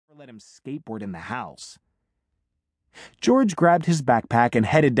let him skateboard in the house. George grabbed his backpack and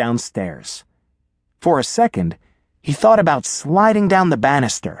headed downstairs. For a second, he thought about sliding down the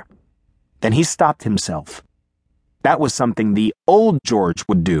banister. Then he stopped himself. That was something the old George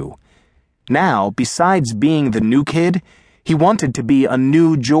would do. Now, besides being the new kid, he wanted to be a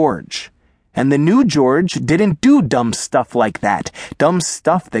new George. And the new George didn't do dumb stuff like that, dumb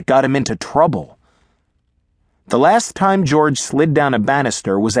stuff that got him into trouble. The last time George slid down a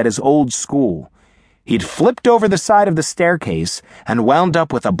banister was at his old school. He'd flipped over the side of the staircase and wound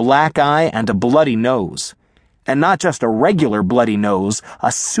up with a black eye and a bloody nose. And not just a regular bloody nose, a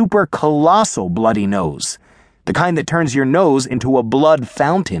super colossal bloody nose. The kind that turns your nose into a blood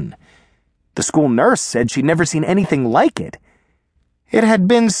fountain. The school nurse said she'd never seen anything like it. It had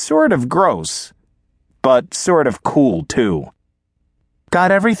been sort of gross, but sort of cool, too.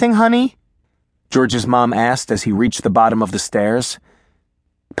 "Got everything, honey?" George's mom asked as he reached the bottom of the stairs.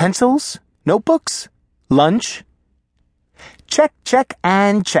 "Pencils? Notebooks? Lunch?" "Check, check,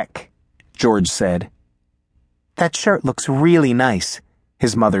 and check," George said. "That shirt looks really nice,"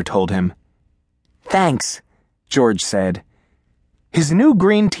 his mother told him. "Thanks," George said. His new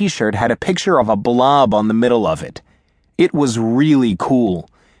green t-shirt had a picture of a blob on the middle of it. It was really cool.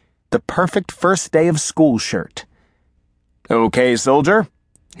 The perfect first day of school shirt. "Okay, soldier,"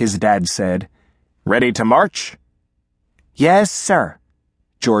 his dad said. "Ready to march?" "Yes, sir,"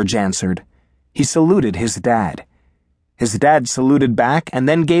 George answered. He saluted his dad. His dad saluted back and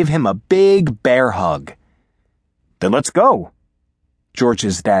then gave him a big bear hug. "Then let's go,"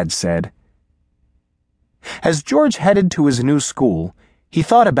 George's dad said. As George headed to his new school, he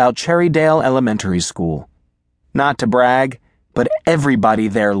thought about Cherrydale Elementary School. Not to brag, but everybody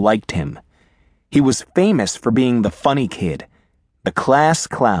there liked him. He was famous for being the funny kid, the class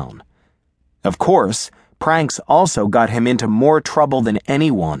clown. Of course, pranks also got him into more trouble than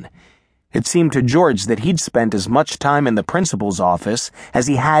anyone. It seemed to George that he'd spent as much time in the principal's office as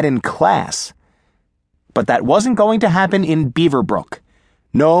he had in class. But that wasn't going to happen in Beaverbrook.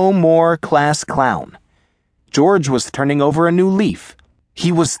 No more class clown. George was turning over a new leaf.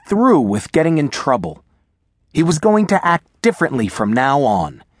 He was through with getting in trouble. He was going to act differently from now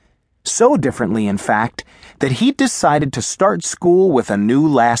on. So differently, in fact, that he decided to start school with a new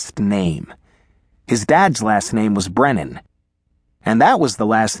last name. His dad's last name was Brennan. And that was the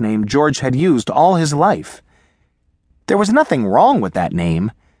last name George had used all his life. There was nothing wrong with that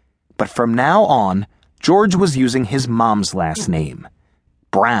name, but from now on, George was using his mom's last name,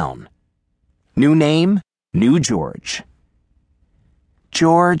 Brown. New name, new George.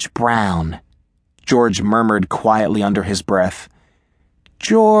 "George Brown," George murmured quietly under his breath.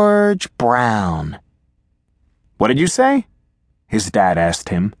 "George Brown." "What did you say?" his dad asked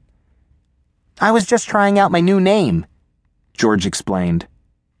him. "I was just trying out my new name," George explained.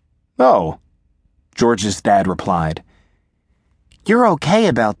 "Oh," George's dad replied. "You're okay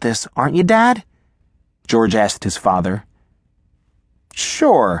about this, aren't you, Dad?" George asked his father.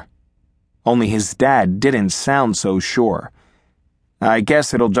 "Sure." Only his dad didn't sound so sure. "I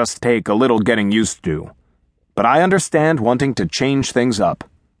guess it'll just take a little getting used to. But I understand wanting to change things up.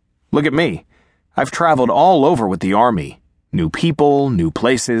 Look at me. I've traveled all over with the Army. New people, new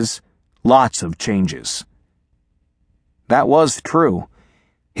places, lots of changes." That was true.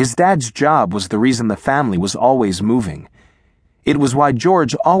 His dad's job was the reason the family was always moving. It was why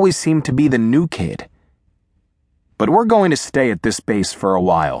George always seemed to be the new kid. "But we're going to stay at this base for a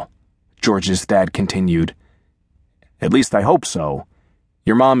while," George's dad continued. "At least I hope so.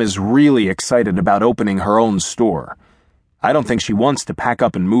 Your mom is really excited about opening her own store. I don't think she wants to pack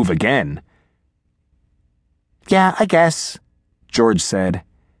up and move again." "Yeah, I guess," George said.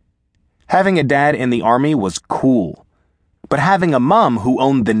 Having a dad in the Army was cool. But having a mom who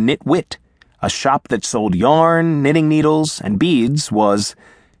owned the Knit-Wit, a shop that sold yarn, knitting needles, and beads was,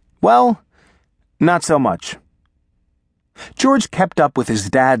 well, not so much. George kept up with his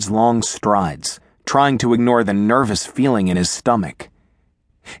dad's long strides, trying to ignore the nervous feeling in his stomach.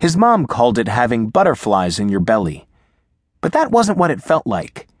 His mom called it having butterflies in your belly. But that wasn't what it felt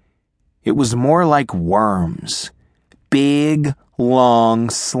like. It was more like worms. Big, long,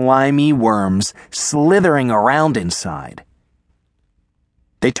 slimy worms slithering around inside.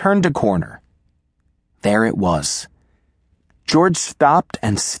 They turned a corner. There it was. George stopped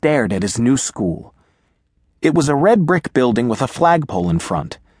and stared at his new school. It was a red brick building with a flagpole in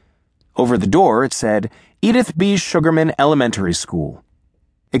front. Over the door it said, Edith B. Sugarman Elementary School.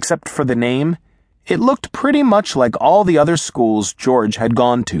 Except for the name, it looked pretty much like all the other schools George had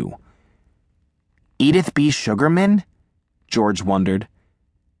gone to. Edith B. Sugarman? George wondered.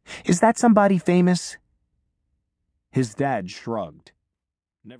 Is that somebody famous? His dad shrugged.